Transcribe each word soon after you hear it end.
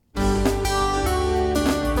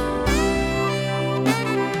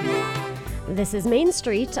This is Main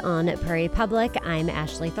Street on Prairie Public. I'm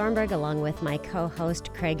Ashley Thornburg, along with my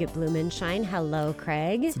co-host Craig Blumenshine. Hello,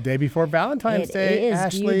 Craig. It's the day before Valentine's Day, It is.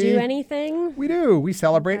 Ashley. Do you do anything? We do. We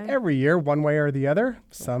celebrate every year, one way or the other.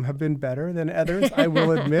 Some have been better than others, I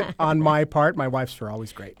will admit. On my part, my wife's are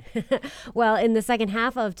always great. Well, in the second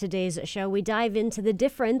half of today's show, we dive into the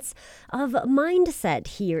difference of mindset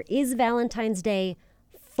here. Is Valentine's Day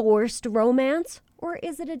forced romance? Or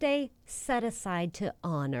is it a day set aside to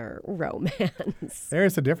honor romance?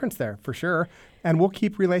 There's a difference there, for sure. And we'll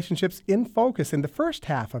keep relationships in focus in the first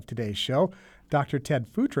half of today's show. Dr. Ted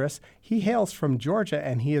Futris, he hails from Georgia,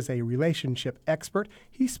 and he is a relationship expert.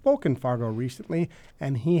 He spoke in Fargo recently,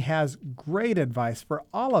 and he has great advice for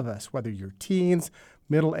all of us, whether you're teens,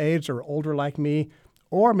 middle-aged, or older like me,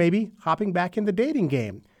 or maybe hopping back in the dating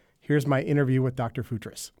game. Here's my interview with Dr.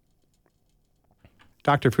 Futris.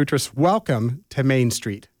 Dr. Futris, welcome to Main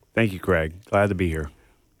Street. Thank you, Craig. Glad to be here.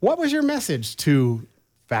 What was your message to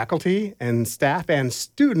faculty and staff and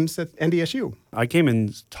students at NDSU? I came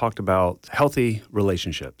and talked about healthy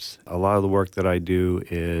relationships. A lot of the work that I do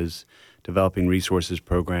is developing resources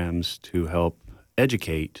programs to help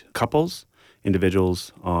educate couples,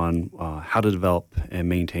 individuals on how to develop and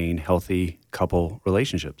maintain healthy couple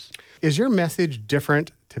relationships. Is your message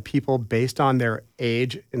different to people based on their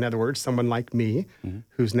age? In other words, someone like me,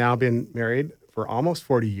 who's now been married for almost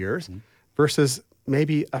 40 years, versus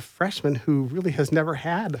maybe a freshman who really has never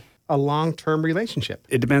had a long-term relationship?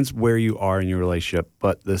 It depends where you are in your relationship,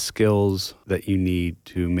 but the skills that you need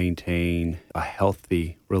to maintain a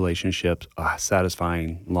healthy relationship, a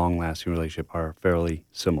satisfying, long-lasting relationship are fairly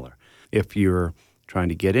similar. If you're trying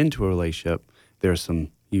to get into a relationship, there's some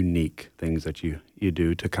unique things that you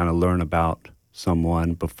do to kind of learn about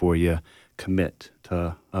someone before you commit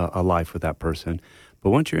to a life with that person. But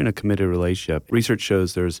once you're in a committed relationship, research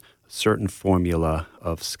shows there's a certain formula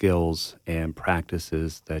of skills and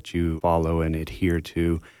practices that you follow and adhere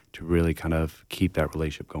to really kind of keep that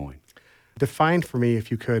relationship going. Define for me,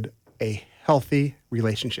 if you could, a healthy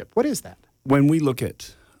relationship. What is that? When we look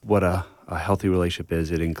at what a healthy relationship is,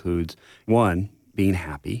 it includes, one, being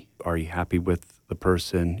happy. Are you happy with the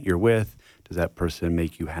person you're with? Does that person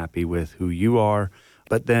make you happy with who you are?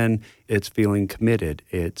 But then it's feeling committed.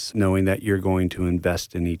 It's knowing that you're going to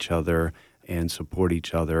invest in each other and support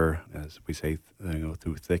each other, as we say,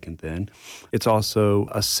 through thick and thin. It's also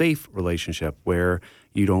a safe relationship where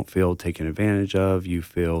you don't feel taken advantage of, you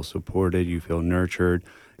feel supported, you feel nurtured.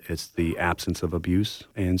 It's the absence of abuse.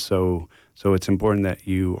 And so it's important that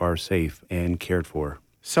you are safe and cared for.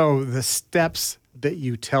 So the steps that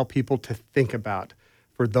you tell people to think about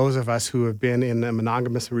for those of us who have been in a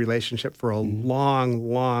monogamous relationship for a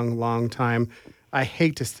long time, I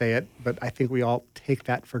hate to say it, but I think we all take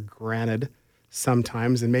that for granted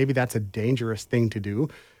sometimes, and maybe that's a dangerous thing to do.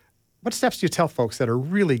 What steps do you tell folks that are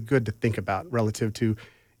really good to think about relative to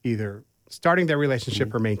either starting their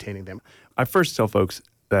relationship or maintaining them? I first tell folks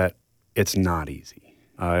that it's not easy.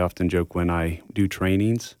 I often joke when I do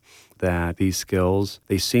trainings that these skills,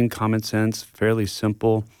 they seem common sense, fairly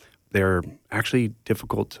simple. They're actually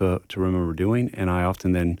difficult to remember doing, and I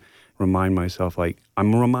often then remind myself, like,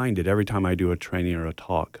 I'm reminded every time I do a training or a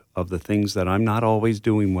talk of the things that I'm not always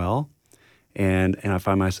doing well, and I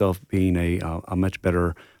find myself being a much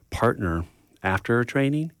better partner after a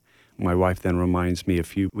training. My wife then reminds me a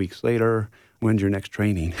few weeks later, when's your next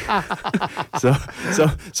training? So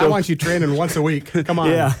I want you training once a week. Come on.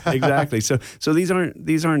 Yeah, exactly. So these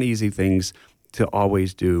aren't easy things to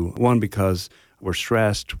always do. One, because we're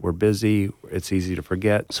stressed, we're busy, it's easy to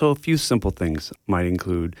forget. So a few simple things might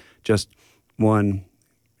include just, one,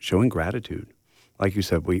 showing gratitude. Like you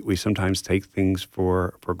said, we sometimes take things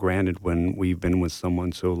for granted when we've been with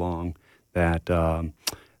someone so long that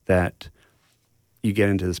you get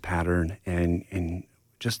into this pattern, and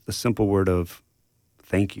just the simple word of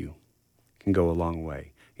thank you can go a long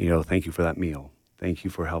way. Thank you for that meal. Thank you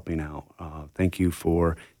for helping out. Thank you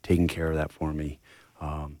for taking care of that for me.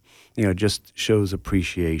 Just shows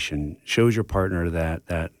appreciation, shows your partner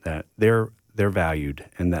that they're valued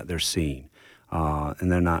and that they're seen,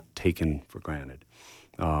 and they're not taken for granted.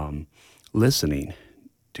 Listening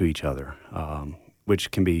to each other,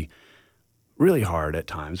 which can be really hard at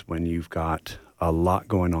times when you've got a lot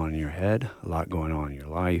going on in your head, a lot going on in your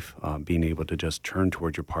life. Being able to just turn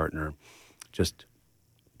towards your partner, just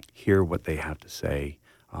hear what they have to say,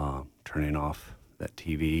 turning off that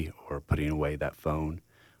TV or putting away that phone,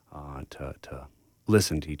 to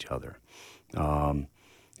listen to each other.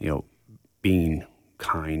 Being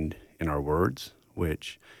kind in our words,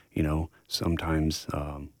 which, sometimes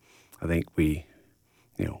I think we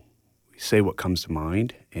say what comes to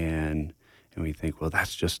mind, and and we think, well,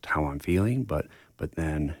 that's just how I'm feeling, but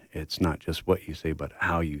then it's not just what you say, but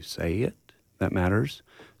how you say it that matters.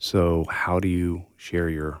 So how do you share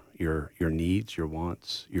your needs, your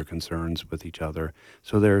wants, your concerns with each other?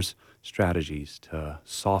 So there's strategies to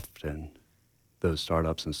soften those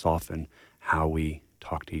startups and soften how we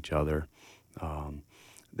talk to each other.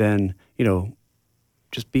 Then,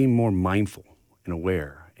 just being more mindful and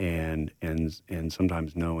aware, and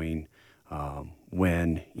sometimes knowing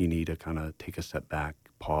when you need to kind of take a step back,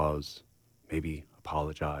 pause, maybe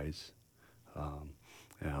apologize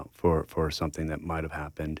for something that might have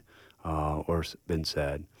happened or been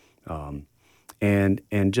said, and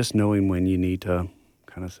just knowing when you need to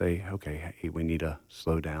kind of say, okay, hey, we need to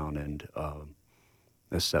slow down and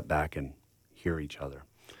let's step back and hear each other.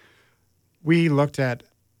 We looked at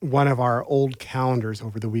one of our old calendars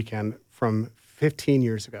over the weekend from 15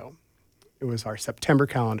 years ago. It was our September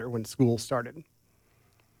calendar when school started.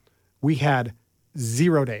 We had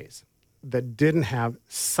 0 days that didn't have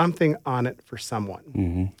something on it for someone.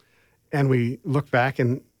 Mm-hmm. And we look back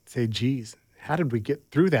and say, geez, how did we get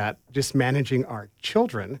through that just managing our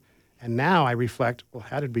children? And now I reflect, well,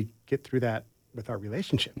 how did we get through that with our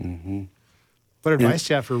relationship? Mm-hmm. What advice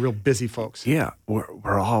do you have for real busy folks? Yeah,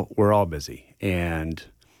 we're all busy, and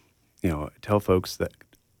tell folks that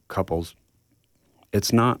couples,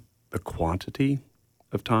 it's not the quantity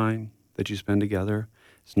of time that you spend together.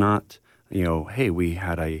 It's not hey, we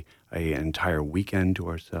had a entire weekend to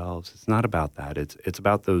ourselves. It's not about that. It's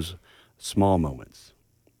about those small moments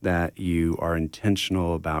that you are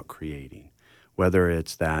intentional about creating. Whether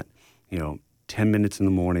it's that 10 minutes in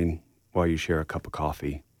the morning while you share a cup of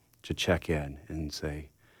coffee, to check in and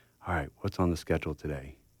say, all right, what's on the schedule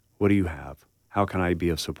today? What do you have? How can I be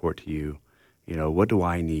of support to you? What do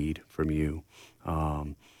I need from you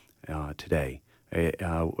today?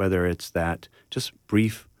 Whether it's that just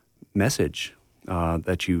brief message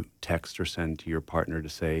that you text or send to your partner to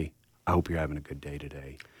say, I hope you're having a good day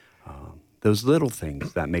today. Those little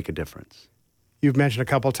things that make a difference. You've mentioned a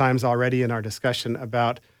couple times already in our discussion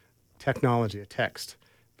about technology, a text,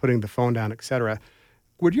 putting the phone down, et cetera.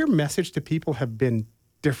 Would your message to people have been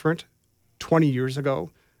different 20 years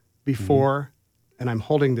ago before, and I'm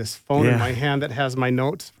holding this phone in my hand that has my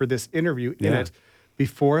notes for this interview in it,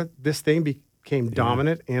 before this thing became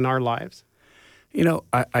dominant in our lives?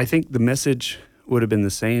 I think the message would have been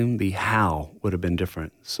the same. The how would have been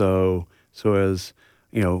different. So as,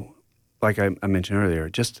 like I mentioned earlier,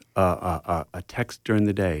 just a text during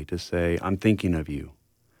the day to say, I'm thinking of you,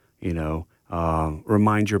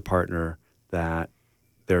 remind your partner that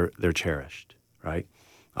they're cherished, right?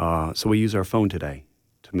 So we use our phone today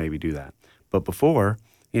to maybe do that. But before,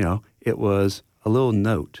 it was a little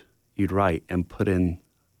note you'd write and put in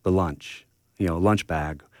the lunch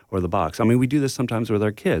bag or the box. I mean, we do this sometimes with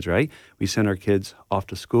our kids, right? We send our kids off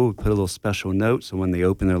to school, we put a little special note, so when they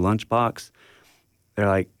open their lunch box, they're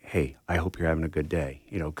like, hey, I hope you're having a good day.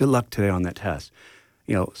 Good luck today on that test.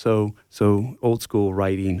 So old school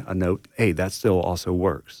writing a note, hey, that still also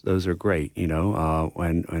works. Those are great.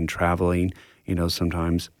 When traveling,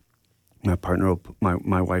 sometimes my partner,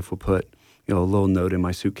 my wife will put, a little note in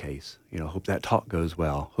my suitcase. Hope that talk goes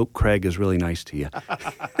well. Hope Craig is really nice to you.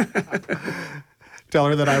 Tell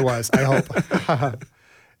her that I was, I hope.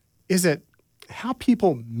 Is it how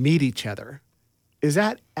people meet each other? Is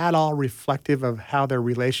that at all reflective of how their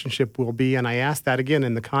relationship will be? And I ask that again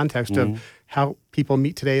in the context of how people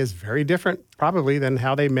meet today is very different probably than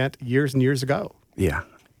how they met years and years ago. Yeah.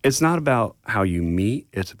 It's not about how you meet.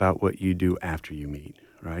 It's about what you do after you meet,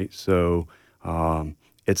 right? So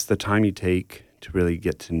it's the time you take to really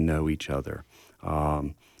get to know each other.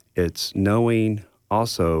 It's knowing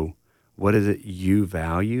also what is it you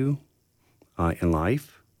value in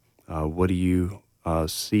life? What do you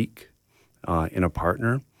seek in a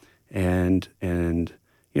partner? And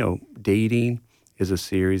dating is a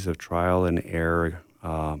series of trial and error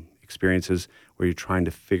experiences where you're trying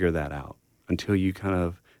to figure that out until you kind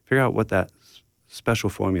of figure out what that special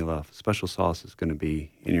formula, special sauce is going to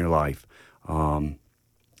be in your life.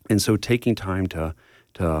 And so taking time to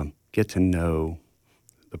get to know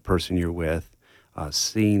the person you're with,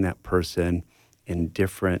 seeing that person in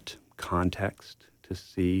different context to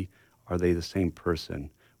see, are they the same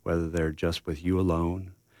person, whether they're just with you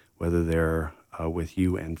alone, whether they're with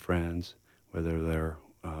you and friends, whether they're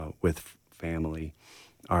with family.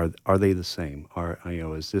 Are they the same?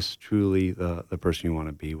 Is this truly the person you want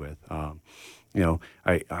to be with?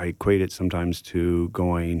 I equate it sometimes to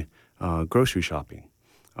going grocery shopping.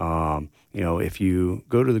 If you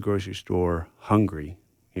go to the grocery store hungry,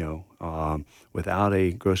 without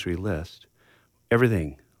a grocery list,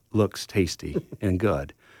 everything looks tasty and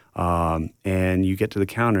good. And you get to the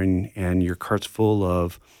counter and your cart's full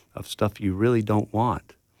of stuff you really don't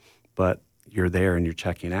want, but you're there and you're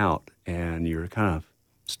checking out and you're kind of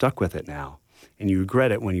stuck with it now. And you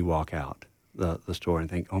regret it when you walk out the store and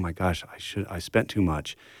think, oh my gosh, I spent too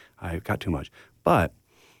much. I got too much. But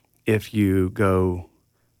if you go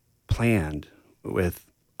planned with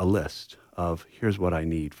a list of here's what I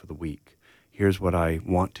need for the week, here's what I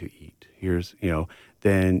want to eat,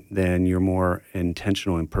 then you're more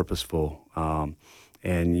intentional and purposeful,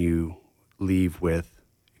 and you leave with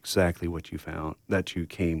exactly what you found that you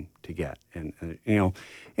came to get.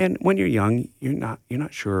 And when you're young, you're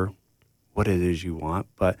not sure what it is you want,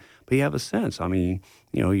 but you have a sense. I mean,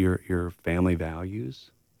 your family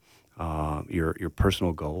values, your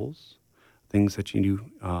personal goals, things that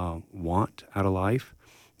you want out of life.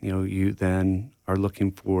 You then are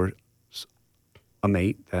looking for a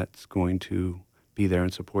mate that's going to be there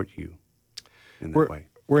and support you in that way.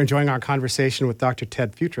 We're enjoying our conversation with Dr.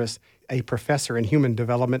 Ted Futris, a professor in human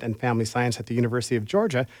development and family science at the University of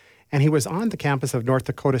Georgia, and he was on the campus of North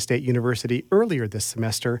Dakota State University earlier this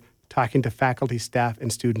semester talking to faculty, staff,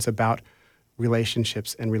 and students about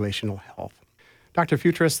relationships and relational health. Dr.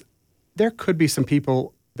 Futris, there could be some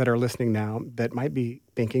people that are listening now that might be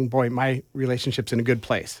thinking, boy, my relationship's in a good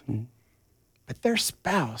place. Mm-hmm. But their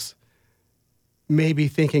spouse may be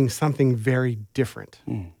thinking something very different.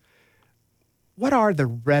 Mm. What are the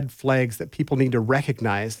red flags that people need to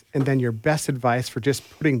recognize, and then your best advice for just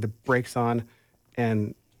putting the brakes on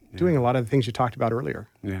and doing a lot of the things you talked about earlier?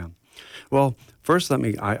 Yeah. Well, first,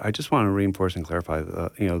 I just want to reinforce and clarify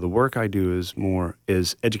the work I do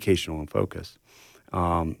is educational in focus,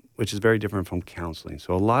 which is very different from counseling.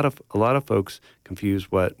 So a lot of folks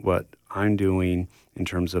confuse what I'm doing in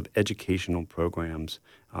terms of educational programs,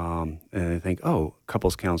 and they think, oh,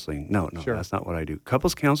 couples counseling. No, sure. That's not what I do.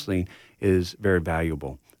 Couples counseling is very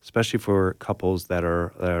valuable, especially for couples that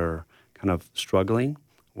are kind of struggling,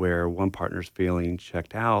 where one partner's feeling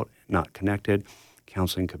checked out, not connected.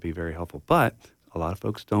 Counseling could be very helpful, but a lot of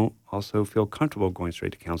folks don't also feel comfortable going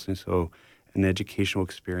straight to counseling. So an educational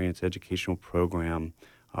experience, educational program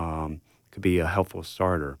could be a helpful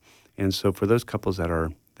starter. And so for those couples that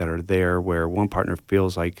are there where one partner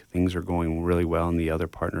feels like things are going really well and the other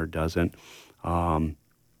partner doesn't, I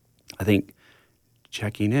think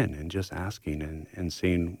checking in and just asking and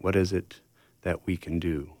seeing what is it that we can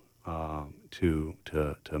do to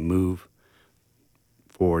move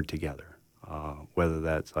forward together. Whether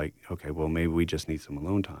that's like, okay, well, maybe we just need some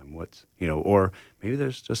alone time. Or maybe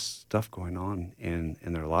there's just stuff going on in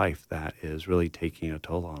their life that is really taking a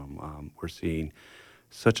toll on them. We're seeing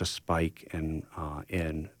such a spike in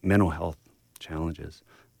mental health challenges.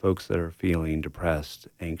 Folks that are feeling depressed,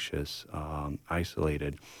 anxious,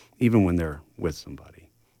 isolated, even when they're with somebody,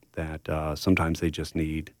 that sometimes they just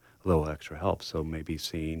need a little extra help. So maybe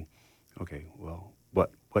seeing, okay, well,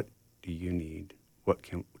 what do you need? What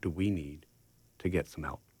do we need to get some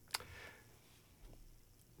help?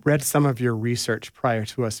 Read some of your research prior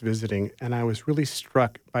to us visiting, and I was really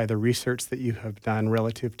struck by the research that you have done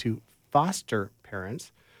relative to foster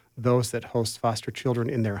parents, those that host foster children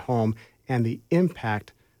in their home, and the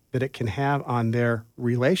impact that it can have on their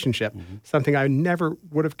relationship, something I never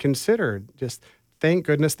would have considered. Just thank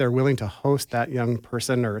goodness they're willing to host that young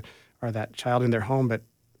person or that child in their home, but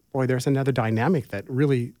boy, there's another dynamic that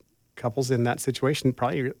really couples in that situation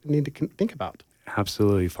probably need to think about.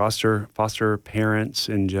 Absolutely. Foster parents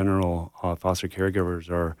in general, foster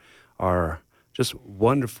caregivers are just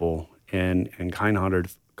wonderful and kind-hearted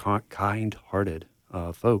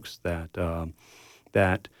folks that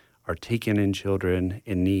are taking in children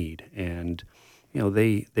in need, and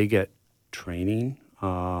they get training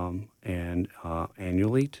and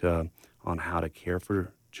annually on how to care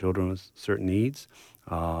for children with certain needs.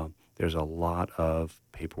 There's a lot of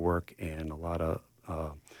paperwork and a lot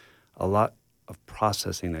of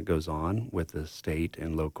processing that goes on with the state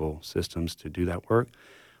and local systems to do that work.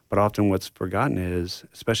 But often what's forgotten is,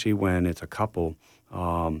 especially when it's a couple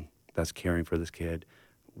that's caring for this kid,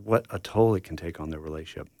 what a toll it can take on their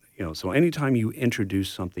relationship. So anytime you introduce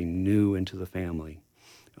something new into the family,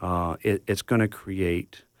 it's going to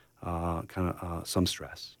create some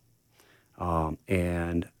stress.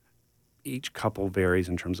 And each couple varies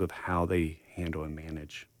in terms of how they handle and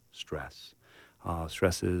manage stress.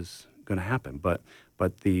 Stress is going to happen, but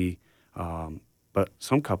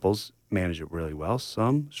some couples manage it really well.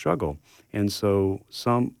 Some struggle, and so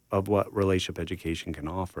some of what relationship education can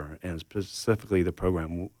offer, and specifically the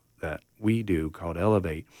program that we do called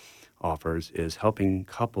Elevate offers, is helping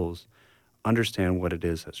couples understand what it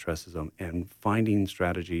is that stresses them and finding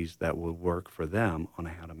strategies that will work for them on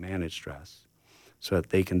how to manage stress. so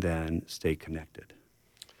that they can then stay connected.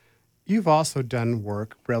 You've also done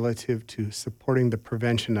work relative to supporting the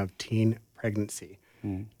prevention of teen pregnancy.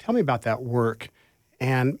 Tell me about that work.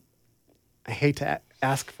 And I hate to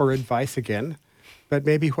ask for advice again, but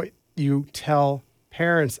maybe what you tell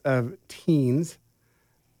parents of teens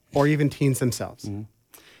or even teens themselves.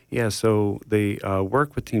 Yeah, so the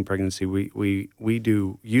work with teen pregnancy, we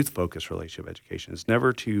do youth-focused relationship education. It's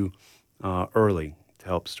never too early to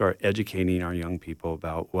help start educating our young people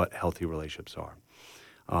about what healthy relationships are.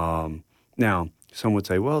 Now, some would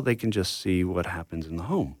say, well, they can just see what happens in the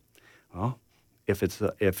home. Well, if it's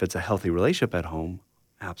a healthy relationship at home,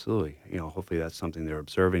 absolutely. Hopefully that's something they're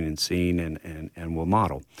observing and seeing and will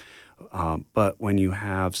model. But when you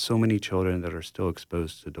have so many children that are still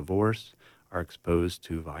exposed to divorce, are exposed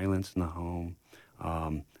to violence in the home,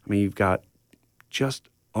 you've got just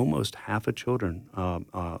almost half of children,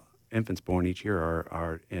 infants born each year,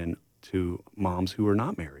 are to moms who are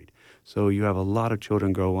not married. So you have a lot of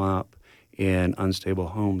children grow up in unstable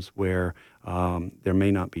homes where there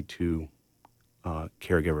may not be two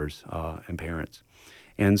caregivers and parents,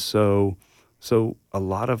 and so a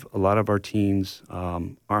lot of our teens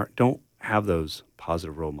don't have those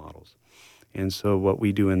positive role models, and so what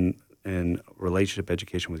we do in relationship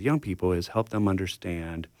education with young people is help them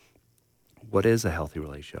understand what is a healthy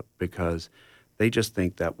relationship, because they just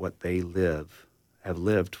think that what they have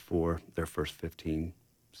lived for their first 15,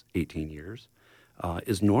 18 years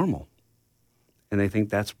is normal. And they think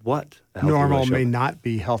that's what a healthy Normal relationship may not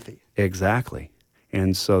be healthy. Exactly.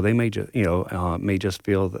 And so they may just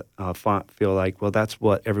feel like, well, that's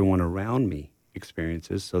what everyone around me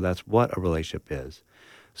experiences, so that's what a relationship is.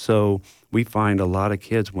 So we find a lot of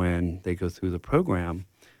kids, when they go through the program,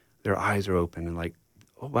 their eyes are open and like,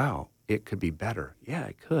 oh, wow, it could be better. Yeah,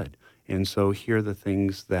 it could. And so here are the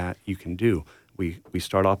things that you can do. We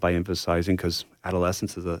start off by emphasizing, because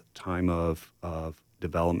adolescence is a time of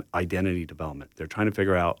development, identity development. They're trying to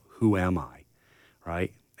figure out, who am I,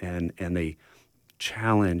 right? And they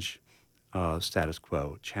challenge status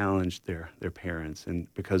quo, challenge their parents, and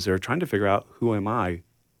because they're trying to figure out, who am I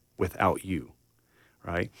without you,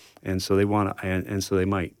 right? And so they want to, and so they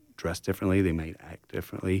might dress differently, they might act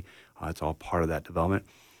differently. It's all part of that development.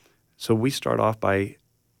 So we start off by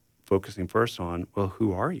focusing first on, well,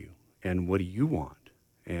 who are you, and what do you want,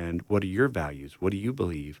 and what are your values, what do you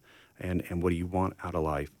believe, and what do you want out of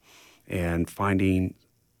life, and finding,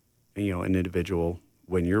 an individual,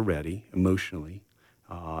 when you're ready, emotionally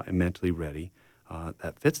and mentally ready,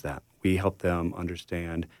 that fits that. We help them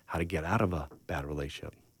understand how to get out of a bad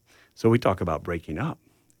relationship. So we talk about breaking up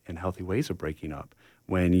and healthy ways of breaking up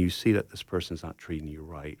when you see that this person's not treating you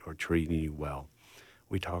right or treating you well.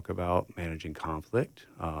 We talk about managing conflict,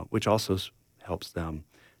 which also helps them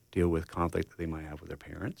deal with conflict that they might have with their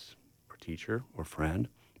parents or teacher or friend.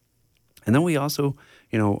 And then we also,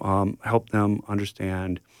 help them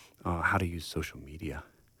understand how to use social media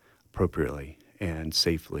appropriately and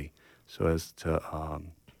safely, so as to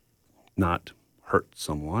not hurt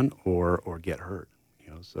someone or get hurt.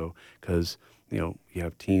 So because you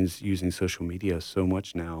have teens using social media so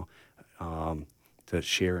much now to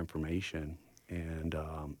share information,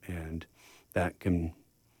 and that can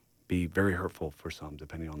be very hurtful for some,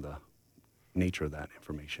 depending on the nature of that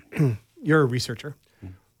information. You're a researcher.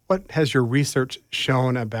 What has your research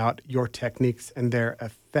shown about your techniques and their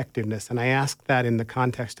effectiveness? And I ask that in the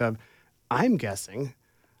context of, I'm guessing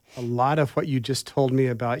a lot of what you just told me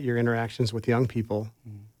about your interactions with young people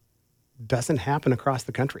doesn't happen across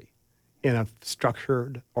the country in a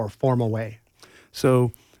structured or formal way.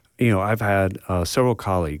 So, I've had several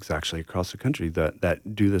colleagues actually across the country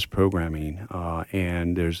that do this programming,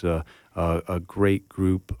 and there's a great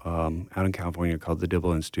group out in California called the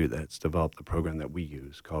Dibble Institute that's developed the program that we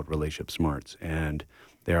use called Relationship Smarts. And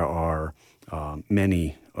there are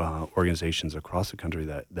many organizations across the country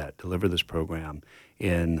that deliver this program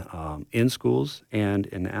in schools and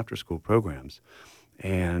in after-school programs.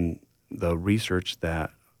 And the research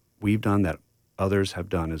that we've done, that others have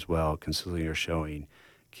done as well, consistently are showing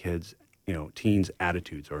kids, teens'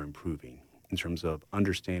 attitudes are improving in terms of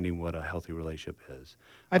understanding what a healthy relationship is.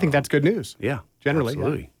 I think that's good news. Yeah, generally.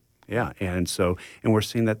 absolutely. Yeah. And we're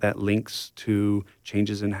seeing that links to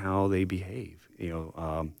changes in how they behave,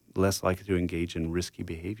 less likely to engage in risky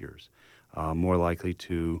behaviors, more likely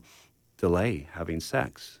to delay having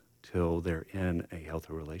sex till they're in a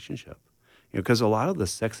healthy relationship. Because a lot of the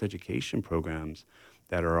sex education programs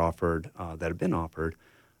that are offered, that have been offered,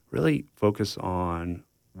 really focus on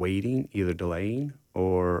waiting, either delaying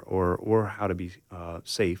or how to be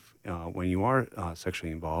safe when you are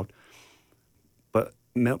sexually involved. But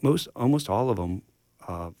almost all of them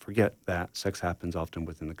forget that sex happens often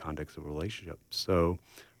within the context of a relationship. So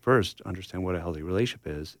first, understand what a healthy relationship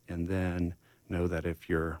is, and then know that if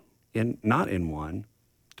you're not in one,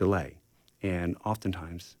 delay. And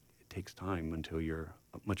oftentimes, it takes time until you're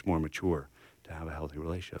much more mature to have a healthy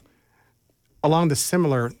relationship. Along the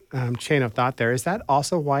similar chain of thought there, is that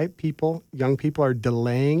also why young people are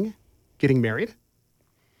delaying getting married?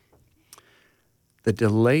 The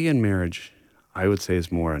delay in marriage, I would say,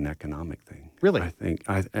 is more an economic thing. Really? I think,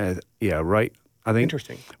 yeah, right. I think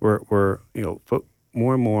Interesting. We're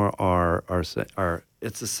more and more are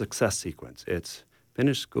it's a success sequence. It's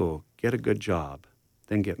finish school, get a good job,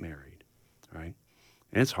 then get married, right?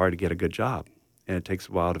 And it's hard to get a good job, and it takes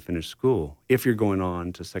a while to finish school if you're going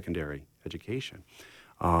on to secondary education.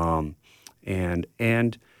 And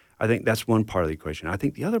I think that's one part of the equation. I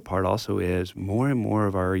think the other part also is more and more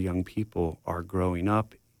of our young people are growing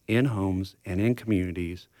up in homes and in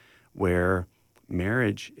communities where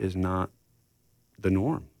marriage is not the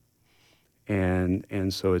norm.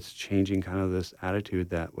 And so it's changing kind of this attitude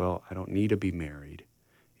that, well, I don't need to be married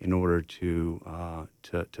in order to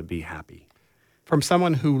be happy. From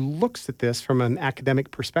someone who looks at this from an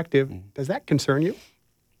academic perspective, does that concern you?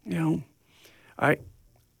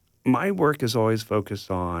 My work is always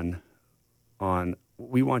focused on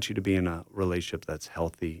we want you to be in a relationship that's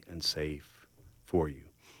healthy and safe for you.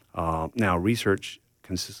 Now, research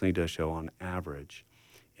consistently does show, on average,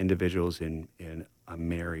 individuals in a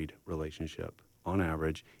married relationship, on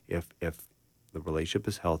average, if the relationship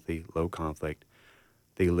is healthy, low conflict,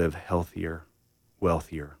 they live healthier,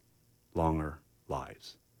 wealthier, longer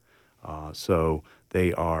lives. So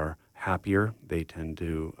they are happier. They tend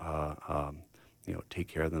to take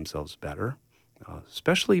care of themselves better,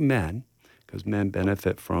 especially men, because men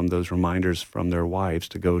benefit from those reminders from their wives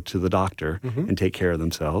to go to the doctor and take care of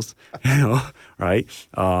themselves, right?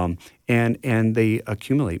 And they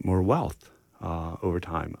accumulate more wealth over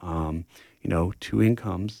time. Two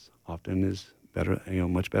incomes often is better,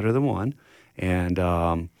 much better than one. And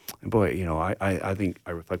boy, I think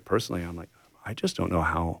I reflect personally. I'm like, I just don't know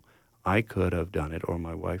how I could have done it, or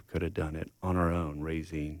my wife could have done it on our own,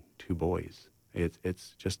 raising two boys.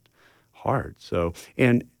 It's just hard. So,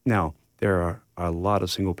 and now there are a lot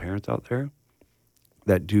of single parents out there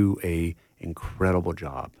that do a incredible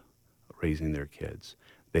job raising their kids.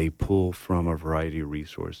 They pull from a variety of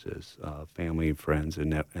resources, family, friends,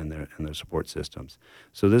 and their support systems.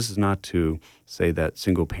 So this is not to say that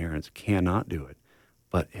single parents cannot do it,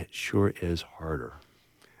 but it sure is harder.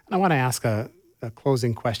 I want to ask a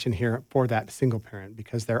closing question here for that single parent,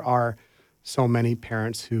 because there are so many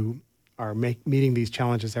parents who are meeting these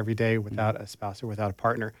challenges every day without a spouse or without a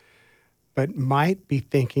partner, but might be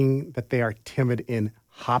thinking that they are timid in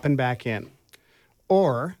hopping back in,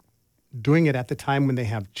 or doing it at the time when they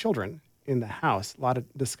have children in the house. A lot of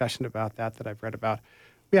discussion about that I've read about.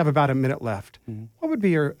 We have about a minute left. What would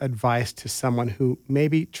be your advice to someone who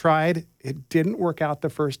maybe tried, it didn't work out the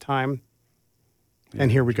first time,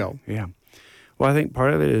 and here we go? Yeah. Well, I think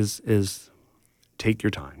part of it is take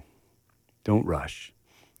your time. Don't rush.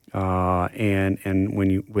 And when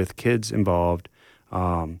you, with kids involved,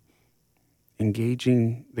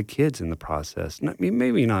 engaging the kids in the process.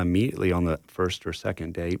 Maybe not immediately on the first or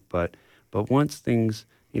second date, but once things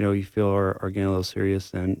you feel are getting a little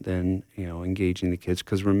serious, then engaging the kids,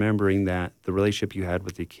 because remembering that the relationship you had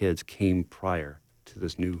with the kids came prior to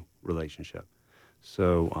this new relationship.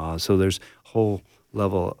 So there's whole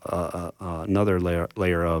level another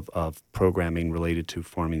layer of programming related to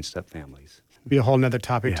forming step families. Be a whole nother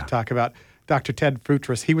topic to talk about. Dr. Ted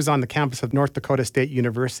Futris, he was on the campus of North Dakota State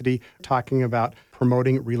University talking about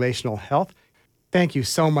promoting relational health. Thank you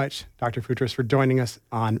so much, Dr. Futris, for joining us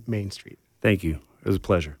on Main Street. Thank you. It was a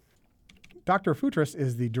pleasure. Dr. Futris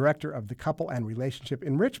is the director of the Couple and Relationship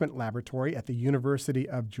Enrichment Laboratory at the University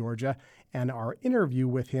of Georgia, and our interview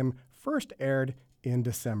with him first aired in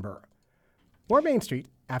December. More Main Street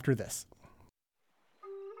after this.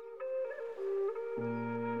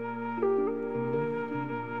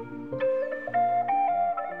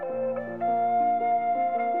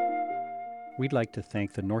 We'd like to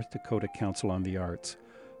thank the North Dakota Council on the Arts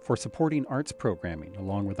for supporting arts programming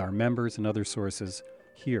along with our members and other sources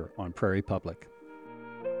here on Prairie Public.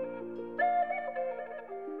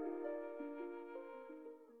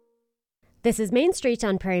 This is Main Street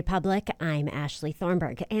on Prairie Public. I'm Ashley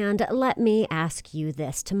Thornburg, and let me ask you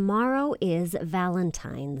this. Tomorrow is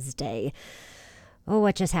Valentine's Day. Oh,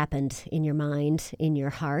 what just happened in your mind, in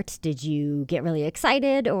your heart? Did you get really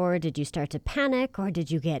excited, or did you start to panic, or did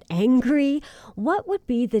you get angry? What would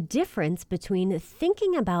be the difference between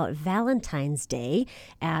thinking about Valentine's Day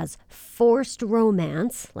as forced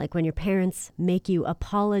romance, like when your parents make you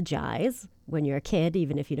apologize when you're a kid,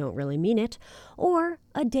 even if you don't really mean it, or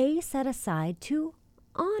a day set aside to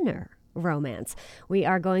honor romance? We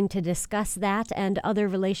are going to discuss that and other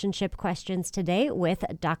relationship questions today with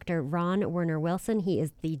Dr. Ron Werner-Wilson. He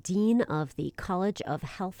is the Dean of the College of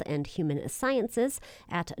Health and Human Sciences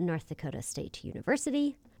at North Dakota State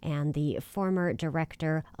University and the former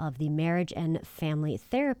director of the Marriage and Family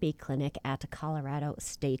Therapy Clinic at Colorado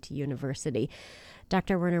State University.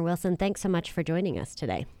 Dr. Werner-Wilson, thanks so much for joining us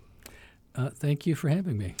today. Thank you for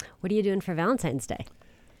having me. What are you doing for Valentine's Day?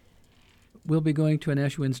 We'll be going to an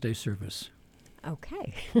Ash Wednesday service.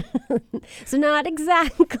 Okay. So not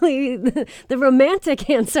exactly the romantic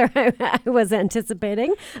answer I was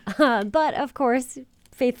anticipating, but of course,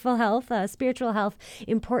 faithful health, spiritual health,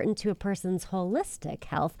 important to a person's holistic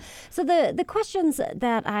health. So the questions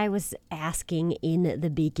that I was asking in the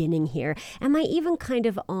beginning here, am I even kind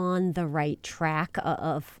of on the right track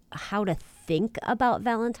of how to think about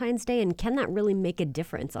Valentine's Day, and can that really make a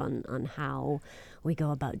difference on how we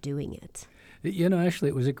go about doing it? You know, actually,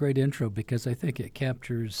 it was a great intro because I think it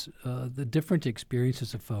captures the different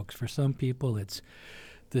experiences of folks. For some people, it's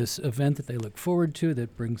this event that they look forward to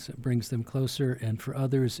that brings them closer, and for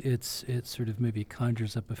others, it sort of maybe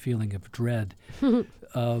conjures up a feeling of dread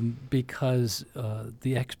because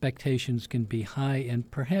the expectations can be high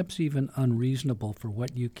and perhaps even unreasonable for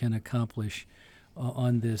what you can accomplish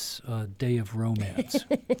on this day of romance.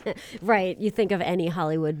 Right. You think of any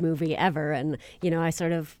Hollywood movie ever, and,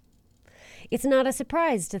 it's not a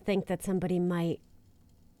surprise to think that somebody might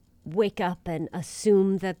wake up and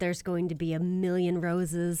assume that there's going to be a million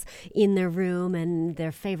roses in their room and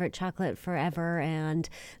their favorite chocolate forever and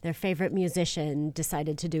their favorite musician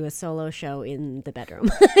decided to do a solo show in the bedroom,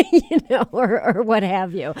 or what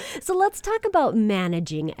have you. So let's talk about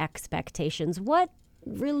managing expectations. What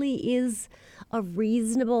really is a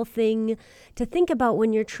reasonable thing to think about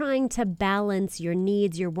when you're trying to balance your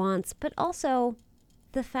needs, your wants, but also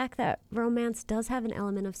the fact that romance does have an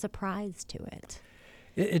element of surprise to it?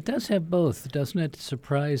 It does have both, doesn't it?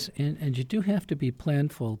 Surprise, and you do have to be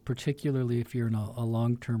planful, particularly if you're in a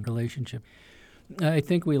long-term relationship. I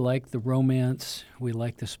think we like the romance, we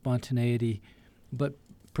like the spontaneity, but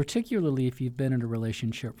particularly if you've been in a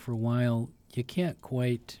relationship for a while, you can't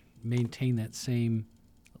quite maintain that same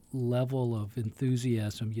level of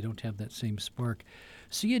enthusiasm. You don't have that same spark.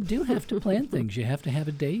 So you do have to plan things. You have to have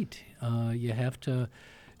a date. You have to,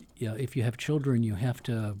 if you have children, you have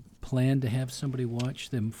to plan to have somebody watch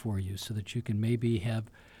them for you so that you can maybe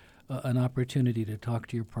have an opportunity to talk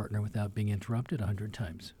to your partner without being interrupted 100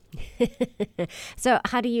 times. So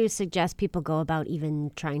how do you suggest people go about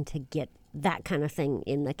even trying to get that kind of thing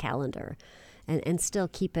in the calendar and still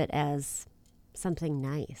keep it as something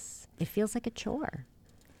nice? It feels like a chore.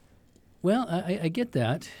 Well, I get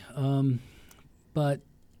that, but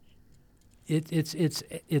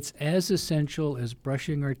it's as essential as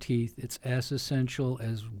brushing our teeth. It's as essential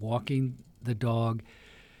as walking the dog.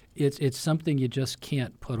 It's something you just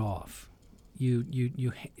can't put off.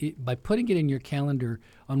 By putting it in your calendar,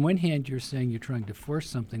 on one hand you're saying you're trying to force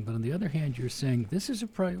something, but on the other hand you're saying this is a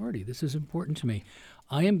priority. This is important to me.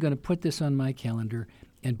 I am going to put this on my calendar.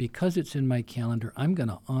 And because it's in my calendar, I'm going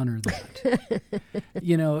to honor that.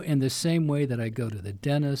 In the same way that I go to the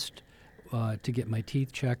dentist to get my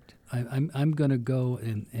teeth checked, I'm going to go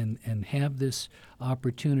and have this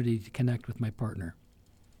opportunity to connect with my partner.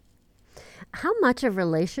 How much of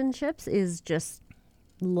relationships is just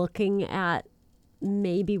looking at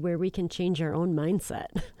maybe where we can change our own mindset?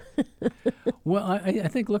 Well, I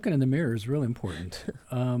think looking in the mirror is really important,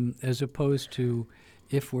 as opposed to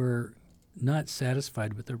if we're not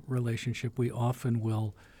satisfied with the relationship, we often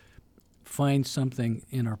will find something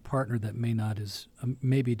in our partner that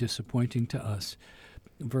may be disappointing to us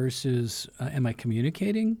versus am I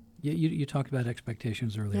communicating? You talked about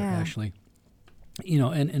expectations earlier, Ashley.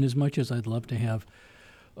 And as much as I'd love to have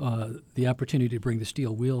the opportunity to bring the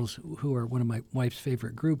Steel Wheels, who are one of my wife's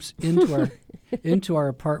favorite groups, into our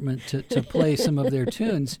apartment to play some of their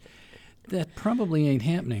tunes, that probably ain't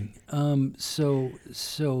happening. So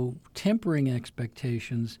tempering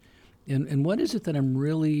expectations, and what is it that I'm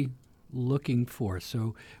really looking for?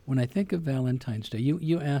 So when I think of Valentine's Day,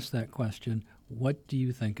 you asked that question, what do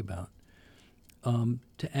you think about?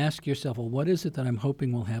 To ask yourself, well, what is it that I'm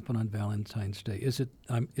hoping will happen on Valentine's Day? Is it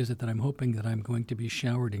that I'm hoping that I'm going to be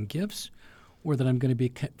showered in gifts, or that I'm going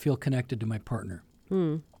to feel connected to my partner?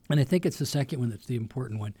 And I think it's the second one that's the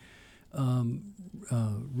important one.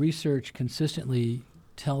 Research consistently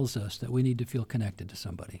tells us that we need to feel connected to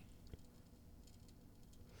somebody.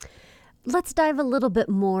 Let's dive a little bit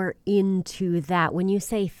more into that. When you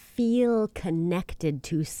say feel connected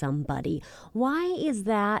to somebody, why is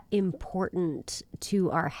that important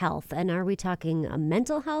to our health? And are we talking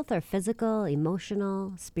mental health or physical,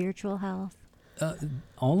 emotional, spiritual health?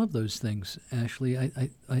 All of those things, Ashley.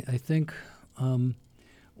 I think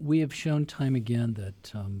we have shown time again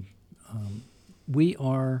that we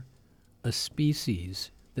are a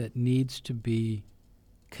species that needs to be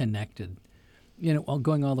connected.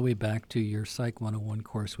 Going all the way back to your Psych 101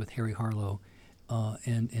 course with Harry Harlow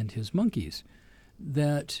and his monkeys,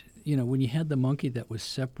 that, when you had the monkey that was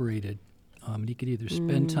separated, he could either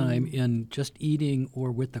spend time in just eating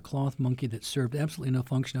or with the cloth monkey that served absolutely no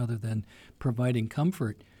function other than providing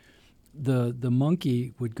comfort. The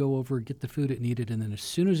monkey would go over, get the food it needed, and then as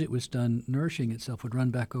soon as it was done nourishing itself, would run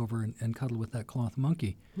back over and cuddle with that cloth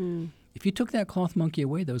monkey. If you took that cloth monkey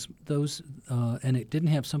away, those and it didn't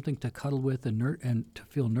have something to cuddle with and to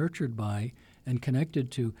feel nurtured by and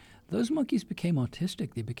connected to, those monkeys became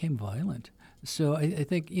autistic. They became violent. So I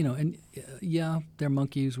think, they're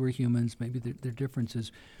monkeys, we're humans, maybe there are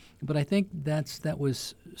differences. But I think that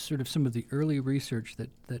was sort of some of the early research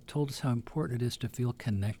that told us how important it is to feel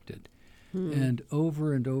connected. And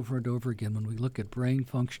over and over and over again, when we look at brain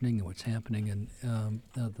functioning and what's happening in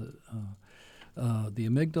the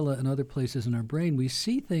amygdala and other places in our brain, we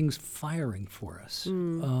see things firing for us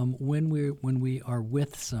when we are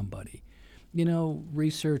with somebody.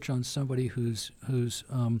 Research on somebody who's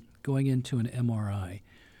going into an MRI,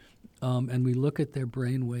 and we look at their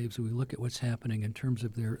brain waves, and we look at what's happening in terms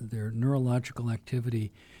of their neurological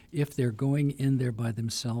activity, if they're going in there by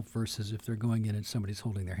themselves versus if they're going in and somebody's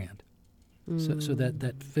holding their hand. So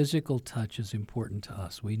that physical touch is important to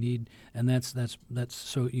us. We need, and that's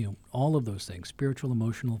so, all of those things, spiritual,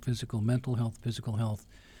 emotional, physical, mental health, physical health,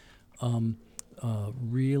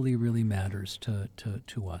 really, really matters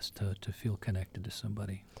to us to feel connected to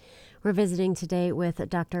somebody. We're visiting today with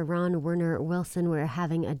Dr. Ron Werner-Wilson. We're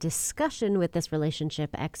having a discussion with this relationship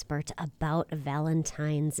expert about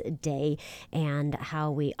Valentine's Day and how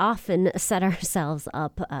we often set ourselves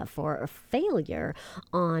up for failure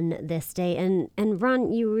on this day. And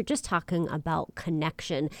Ron, you were just talking about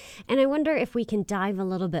connection. And I wonder if we can dive a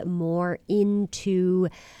little bit more into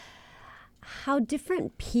how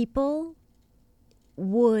different people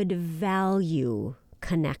would value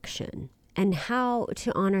connection and how to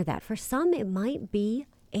honor that. For some, it might be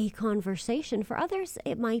a conversation. For others,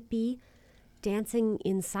 it might be dancing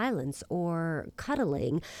in silence or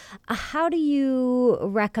cuddling. How do you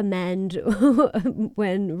recommend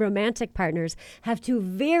when romantic partners have two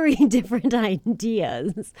very different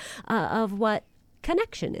ideas of what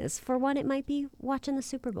connection is? For one, it might be watching the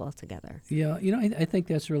Super Bowl together. Yeah, I think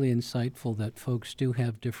that's really insightful that folks do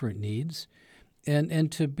have different needs.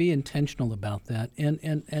 And to be intentional about that. And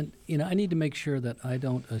I need to make sure that I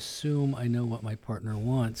don't assume I know what my partner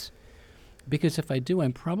wants, because if I do,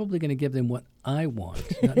 I'm probably going to give them what I want,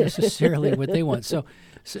 not necessarily what they want. So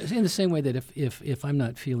in the same way that if I'm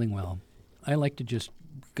not feeling well, I like to just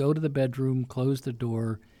go to the bedroom, close the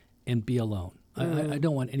door, and be alone. I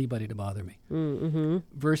don't want anybody to bother me.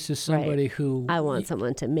 Versus somebody who... I want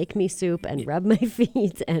someone to make me soup and rub my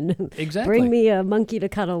feet and Exactly. bring me a monkey to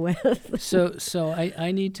cuddle with. So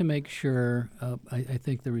I need to make sure, I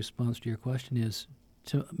think the response to your question is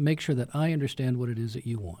to make sure that I understand what it is that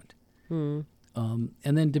you want. And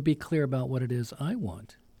then to be clear about what it is I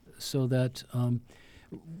want. So that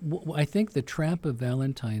I think the trap of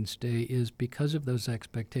Valentine's Day is because of those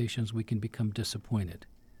expectations, we can become disappointed.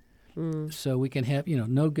 So we can have,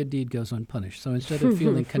 no good deed goes unpunished. So instead of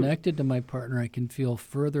feeling connected to my partner, I can feel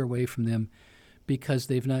further away from them because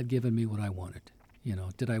they've not given me what I wanted.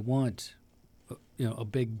 Did I want, a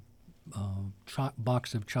big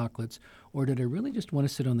box of chocolates, or did I really just want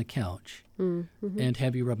to sit on the couch and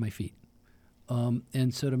have you rub my feet?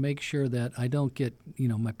 And so to make sure that I don't get,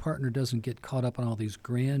 my partner doesn't get caught up on all these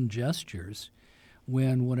grand gestures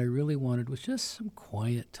when what I really wanted was just some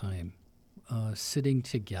quiet time. Sitting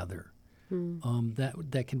together,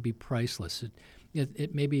 that can be priceless.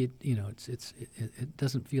 It maybe it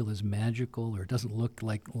doesn't feel as magical, or it doesn't look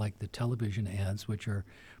like the television ads, which are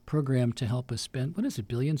programmed to help us spend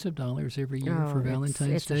billions of dollars every year for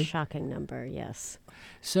Valentine's Day. It's a shocking number, yes.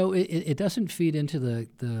 So it doesn't feed into the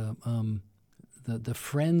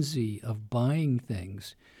frenzy of buying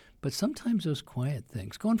things, but sometimes those quiet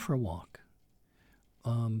things, going for a walk,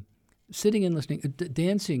 sitting and listening,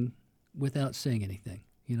 dancing without saying anything.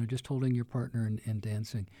 just holding your partner and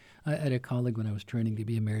dancing. I had a colleague when I was training to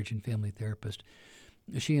be a marriage and family therapist.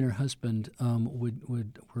 She and her husband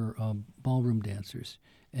were ballroom dancers,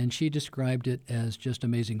 and she described it as just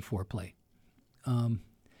amazing foreplay.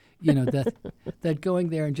 That going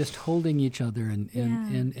there and just holding each other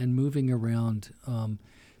and moving around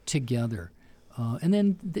together. And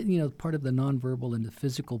then, part of the nonverbal and the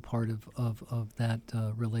physical part of that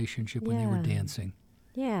relationship when they were dancing.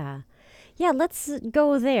 Yeah. Yeah, let's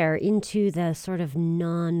go there into the sort of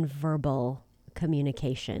nonverbal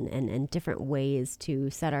communication and different ways to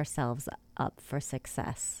set ourselves up for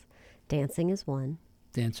success. Dancing is one.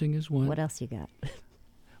 Dancing is one. What else you got?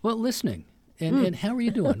 Well, listening. And how are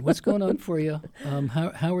you doing? What's going on for you?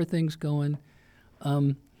 How are things going?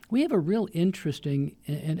 We have a real interesting,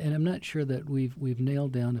 and I'm not sure that we've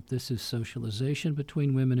nailed down if this is socialization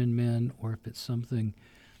between women and men or if it's something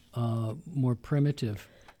more primitive.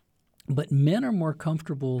 But men are more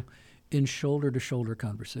comfortable in shoulder-to-shoulder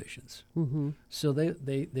conversations. Mm-hmm. So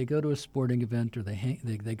they go to a sporting event or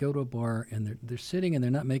they go to a bar and they're sitting and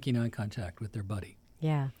they're not making eye contact with their buddy.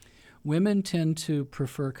 Yeah. Women tend to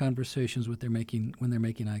prefer conversations when they're making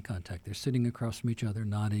eye contact. They're sitting across from each other,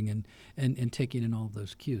 nodding and taking in all of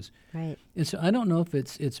those cues. Right. And so I don't know if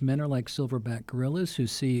it's men are like silverback gorillas who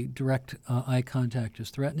see direct eye contact as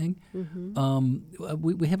threatening. Mm-hmm.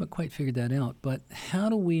 We haven't quite figured that out. But how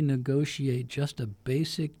do we negotiate just a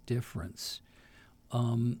basic difference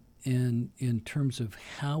in terms of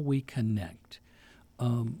how we connect?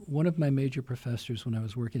 One of my major professors when I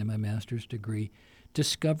was working in my master's degree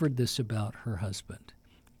discovered this about her husband,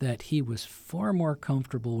 that he was far more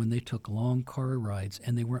comfortable when they took long car rides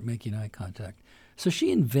and they weren't making eye contact. So she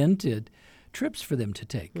invented trips for them to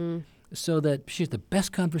take so that she had the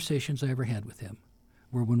best conversations I ever had with him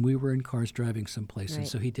were when we were in cars driving someplace, and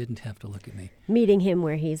so he didn't have to look at me. Meeting him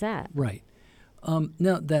where he's at. Right.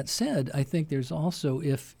 Now, that said, I think there's also,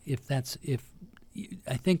 I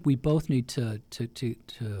think we both need to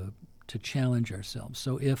challenge ourselves.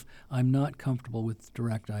 So if I'm not comfortable with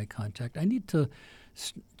direct eye contact, I need to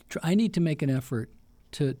make an effort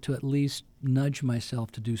to at least nudge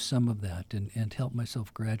myself to do some of that and help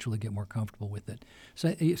myself gradually get more comfortable with it.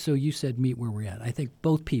 So you said meet where we're at. I think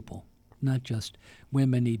both people, not just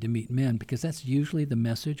women, need to meet men, because that's usually the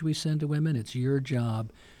message we send to women. It's your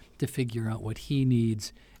job to figure out what he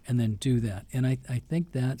needs and then do that. And I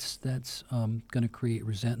think that's going to create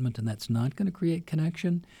resentment, and that's not going to create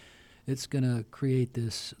connection. It's going to create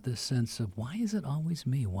this sense of, why is it always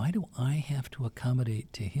me? Why do I have to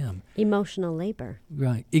accommodate to him? Emotional labor.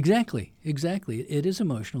 Right. Exactly. It is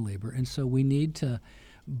emotional labor. And so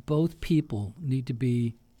both people need to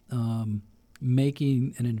be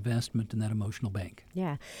making an investment in that emotional bank.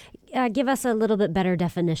 Yeah. Give us a little bit better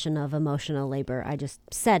definition of emotional labor. I just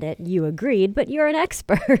said it. You agreed, but you're an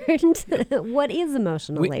expert. What is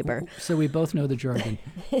emotional labor? So we both know the jargon.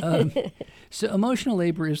 So emotional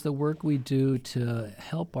labor is the work we do to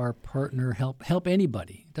help our partner, help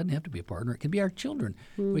anybody. It doesn't have to be a partner. It can be our children.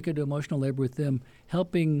 We could do emotional labor with them,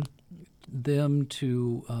 helping them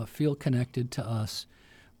to feel connected to us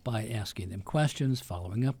by asking them questions,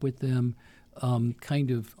 following up with them, trying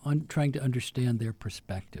to understand their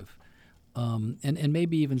perspective. And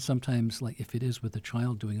maybe even sometimes, like if it is with a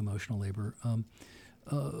child doing emotional labor,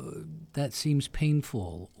 that seems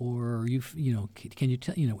painful, or can you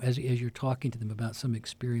tell, as you're talking to them about some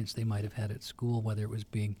experience they might have had at school, whether it was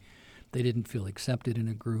they didn't feel accepted in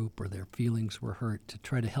a group or their feelings were hurt, to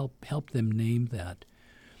try to help them name that.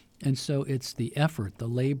 And so it's the effort, the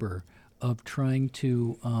labor of trying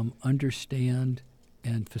to understand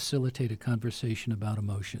and facilitate a conversation about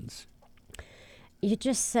emotions. You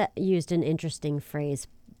just used an interesting phrase,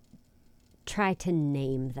 try to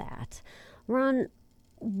name that. Ron,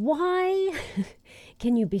 why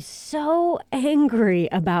can you be so angry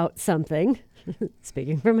about something,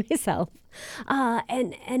 speaking for myself,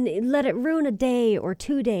 and let it ruin a day or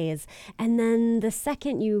 2 days, and then the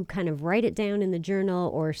second you kind of write it down in the journal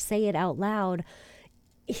or say it out loud,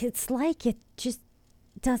 it's like it just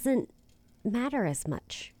doesn't matter as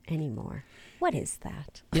much anymore. What is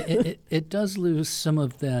that? It does lose some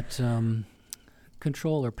of that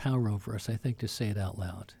control or power over us, I think, to say it out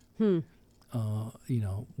loud.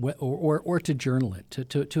 Or to journal it,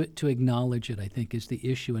 to acknowledge it, I think, is the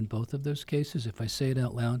issue in both of those cases. If I say it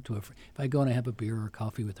out loud if I go and I have a beer or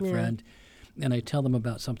coffee with a friend, and I tell them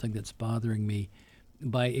about something that's bothering me,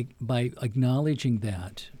 by acknowledging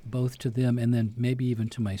that, both to them and then maybe even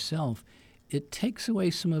to myself, it takes away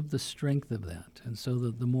some of the strength of that. And so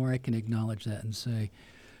the more I can acknowledge that and say,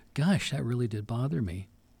 gosh, that really did bother me.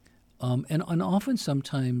 And often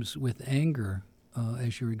sometimes with anger,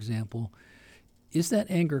 as your example, is that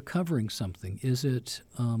anger covering something? Is it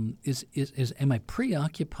am I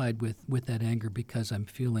preoccupied with that anger because I'm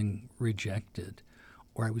feeling rejected,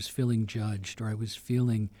 or I was feeling judged, or I was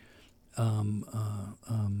feeling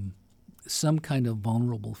some kind of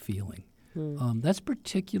vulnerable feeling? That's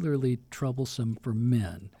particularly troublesome for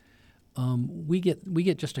men. We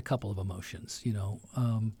get just a couple of emotions,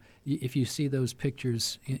 If you see those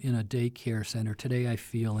pictures in a daycare center, today I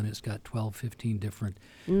feel, and it's got 12, 15 different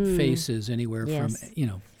faces, anywhere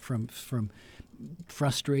from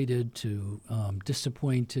frustrated to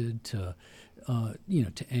disappointed to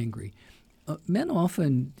to angry. Men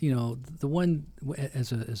often, the one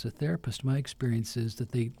as a therapist, my experience is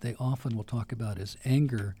that they often will talk about as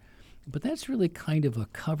anger, but that's really kind of a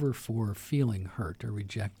cover for feeling hurt or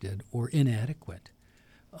rejected or inadequate.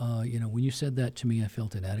 When you said that to me, I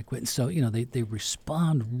felt inadequate. And so, they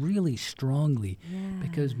respond really strongly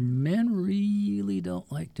because men really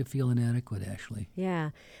don't like to feel inadequate, Ashley. Yeah.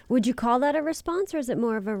 Would you call that a response, or is it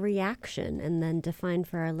more of a reaction? And then define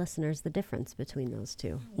for our listeners the difference between those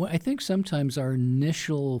two. Well, I think sometimes our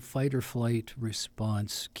initial fight or flight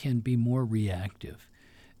response can be more reactive.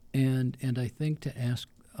 And I think to ask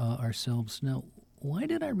ourselves, now, why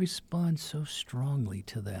did I respond so strongly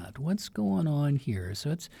to that? What's going on here?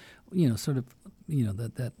 So it's, sort of,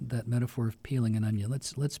 that metaphor of peeling an onion.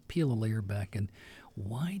 Let's peel a layer back, and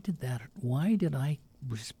why did I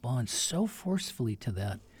respond so forcefully to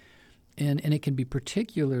that? And it can be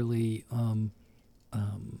particularly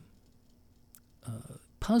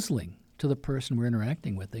puzzling to the person we're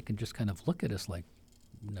interacting with. They can just kind of look at us like,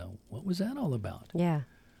 no, what was that all about? Yeah.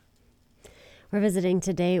 We're visiting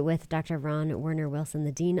today with Dr. Ron Werner-Wilson,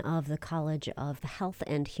 the Dean of the College of Health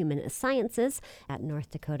and Human Sciences at North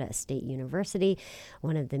Dakota State University.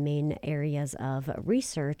 One of the main areas of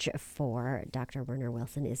research for Dr.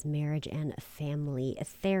 Werner-Wilson is marriage and family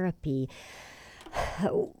therapy.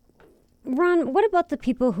 Ron, what about the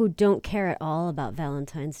people who don't care at all about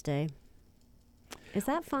Valentine's Day? Is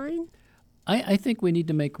that fine? I think we need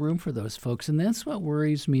to make room for those folks, and that's what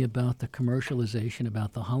worries me about the commercialization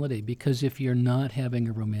about the holiday, because if you're not having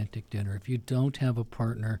a romantic dinner, if you don't have a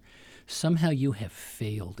partner, somehow you have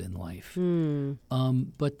failed in life.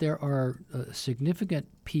 But there are a significant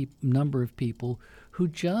number of people who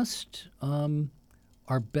just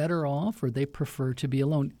are better off, or they prefer to be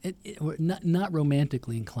alone, not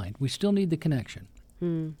romantically inclined. We still need the connection,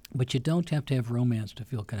 but you don't have to have romance to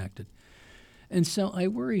feel connected. And so I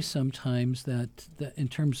worry sometimes that in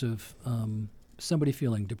terms of somebody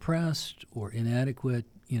feeling depressed or inadequate,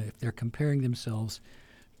 if they're comparing themselves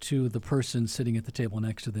to the person sitting at the table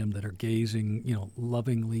next to them that are gazing,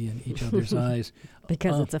 lovingly in each other's eyes.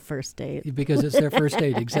 Because it's a first date. Because it's their first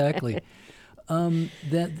date, exactly.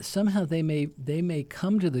 That somehow they may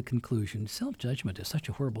come to the conclusion, self-judgment is such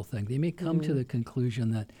a horrible thing, they may come to the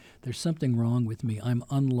conclusion that there's something wrong with me, I'm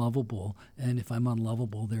unlovable, and if I'm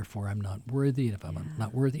unlovable, therefore I'm not worthy, and if I'm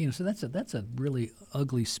not worthy, so that's a really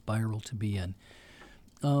ugly spiral to be in.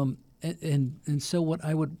 And so what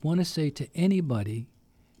I would want to say to anybody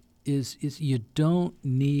is you don't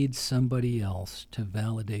need somebody else to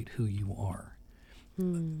validate who you are.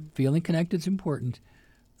 Feeling connected is important.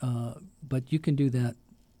 But you can do that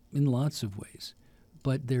in lots of ways.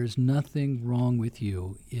 But there's nothing wrong with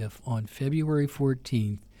you if on February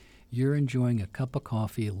 14th you're enjoying a cup of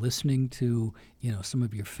coffee, listening to some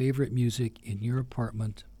of your favorite music in your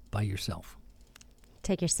apartment by yourself.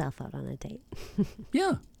 Take yourself out on a date.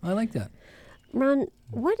 Yeah, I like that. Ron,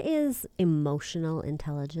 what is emotional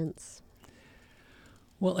intelligence?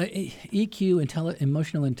 Well, EQ,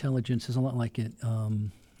 emotional intelligence, is a lot like it.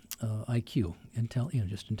 IQ,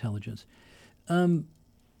 just intelligence, and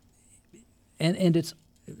it's.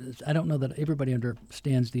 I don't know that everybody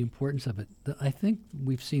understands the importance of it. I think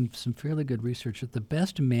we've seen some fairly good research that the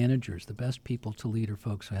best managers, the best people to lead, are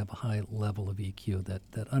folks who have a high level of EQ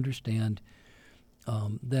that understand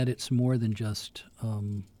that it's more than just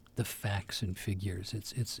the facts and figures.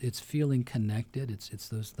 It's feeling connected. It's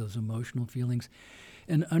those emotional feelings.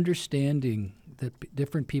 And understanding that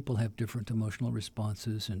different people have different emotional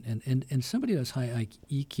responses, and somebody who has high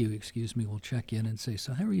EQ, will check in and say,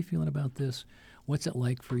 so how are you feeling about this? What's it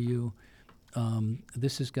like for you?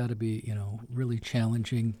 This has got to be, really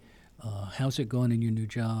challenging. How's it going in your new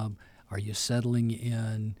job? Are you settling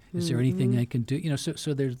in? Is there anything I can do?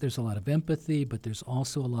 So there's a lot of empathy, but there's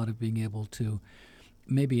also a lot of being able to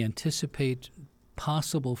maybe anticipate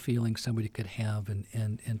possible feelings somebody could have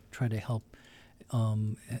and try to help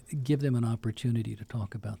give them an opportunity to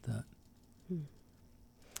talk about that.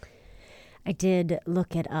 I did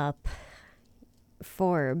look it up.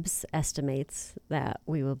 Forbes estimates that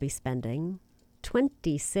we will be spending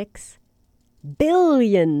 $26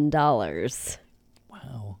 billion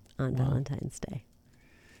Wow. on Valentine's Day.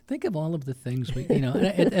 Think of all of the things we,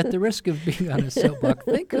 at the risk of being on a soapbox,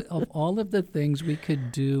 think of all of the things we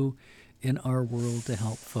could do in our world to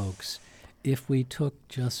help folks if we took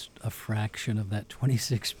just a fraction of that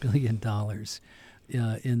 $26 billion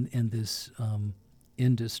in this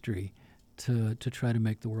industry to try to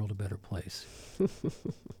make the world a better place.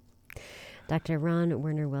 Dr. Ron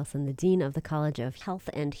Werner-Wilson, the Dean of the College of Health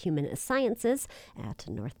and Human Sciences at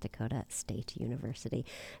North Dakota State University.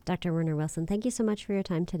 Dr. Werner-Wilson, thank you so much for your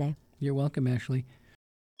time today. You're welcome, Ashley.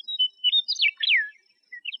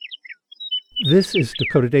 This is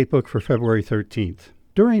Dakota Datebook for February 13th.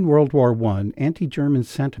 During World War I, anti-German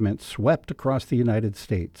sentiment swept across the United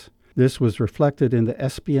States. This was reflected in the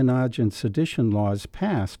espionage and sedition laws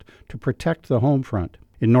passed to protect the home front.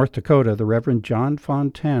 In North Dakota, the Reverend John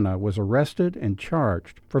Fontana was arrested and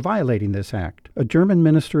charged for violating this act. A German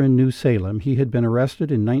minister in New Salem, he had been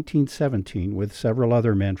arrested in 1917 with several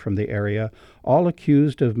other men from the area, all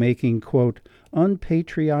accused of making, quote,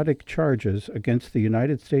 unpatriotic charges against the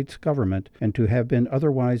United States government and to have been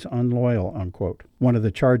otherwise unloyal, unquote. One of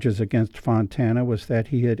the charges against Fontana was that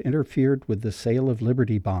he had interfered with the sale of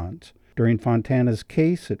Liberty bonds. During Fontana's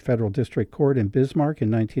case at Federal District Court in Bismarck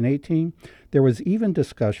in 1918, there was even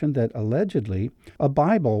discussion that allegedly a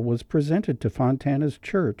Bible was presented to Fontana's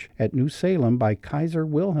church at New Salem by Kaiser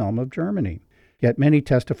Wilhelm of Germany. Yet many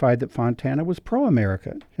testified that Fontana was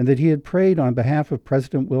pro-American and that he had prayed on behalf of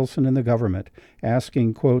President Wilson and the government,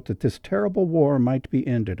 asking, quote, that this terrible war might be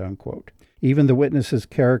ended, unquote. Even the witnesses'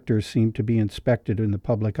 characters seemed to be inspected in the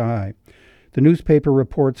public eye. The newspaper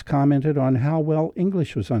reports commented on how well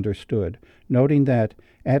English was understood, noting that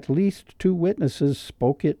at least 2 witnesses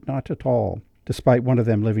spoke it not at all, despite one of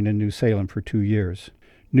them living in New Salem for 2 years.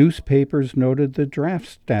 Newspapers noted the draft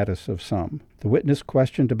status of some. The witness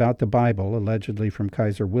questioned about the Bible, allegedly from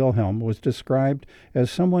Kaiser Wilhelm, was described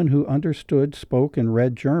as someone who understood, spoke, and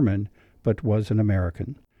read German, but was an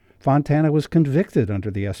American. Fontana was convicted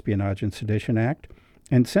under the Espionage and Sedition Act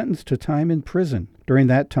and sentenced to time in prison. During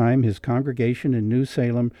that time, his congregation in New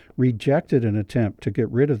Salem rejected an attempt to get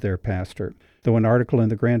rid of their pastor, though an article in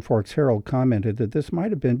the Grand Forks Herald commented that this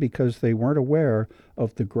might have been because they weren't aware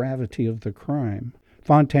of the gravity of the crime.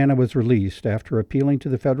 Fontana was released after appealing to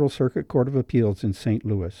the Federal Circuit Court of Appeals in St.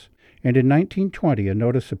 Louis. And in 1920, a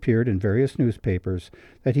notice appeared in various newspapers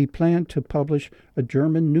that he planned to publish a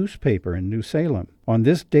German newspaper in New Salem. On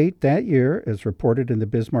this date that year, as reported in the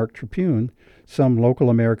Bismarck Tribune, some local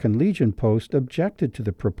American Legion post objected to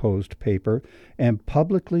the proposed paper and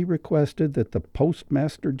publicly requested that the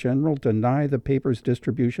Postmaster General deny the paper's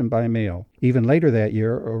distribution by mail. Even later that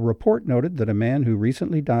year, a report noted that a man who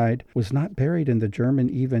recently died was not buried in the German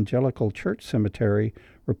Evangelical Church Cemetery,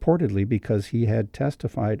 reportedly because he had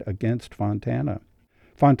testified against Fontana.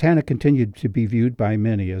 Fontana continued to be viewed by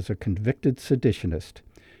many as a convicted seditionist,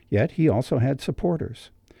 yet he also had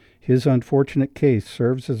supporters. His unfortunate case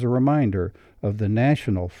serves as a reminder of the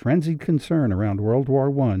national frenzied concern around World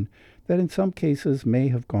War I that in some cases may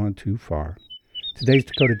have gone too far. Today's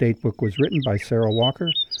Dakota Datebook was written by Sarah Walker.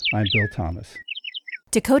 I'm Bill Thomas.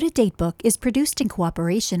 Dakota Datebook is produced in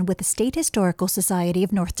cooperation with the State Historical Society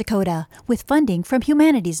of North Dakota, with funding from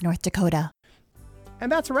Humanities North Dakota.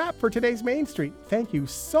 And that's a wrap for today's Main Street. Thank you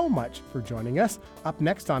so much for joining us. Up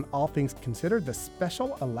next on All Things Considered, the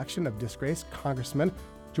special election of disgraced Congressman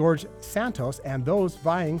George Santos and those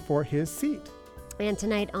vying for his seat. And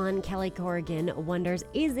tonight on Kelly Corrigan wonders,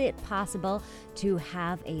 is it possible to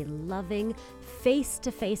have a loving,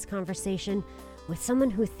 face-to-face conversation with someone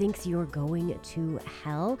who thinks you're going to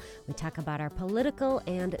hell? We talk about our political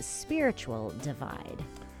and spiritual divide.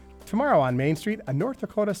 Tomorrow on Main Street, a North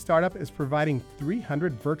Dakota startup is providing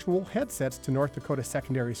 300 virtual headsets to North Dakota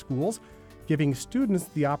secondary schools, giving students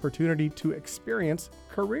the opportunity to experience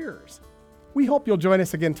careers. We hope you'll join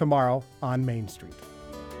us again tomorrow on Main Street.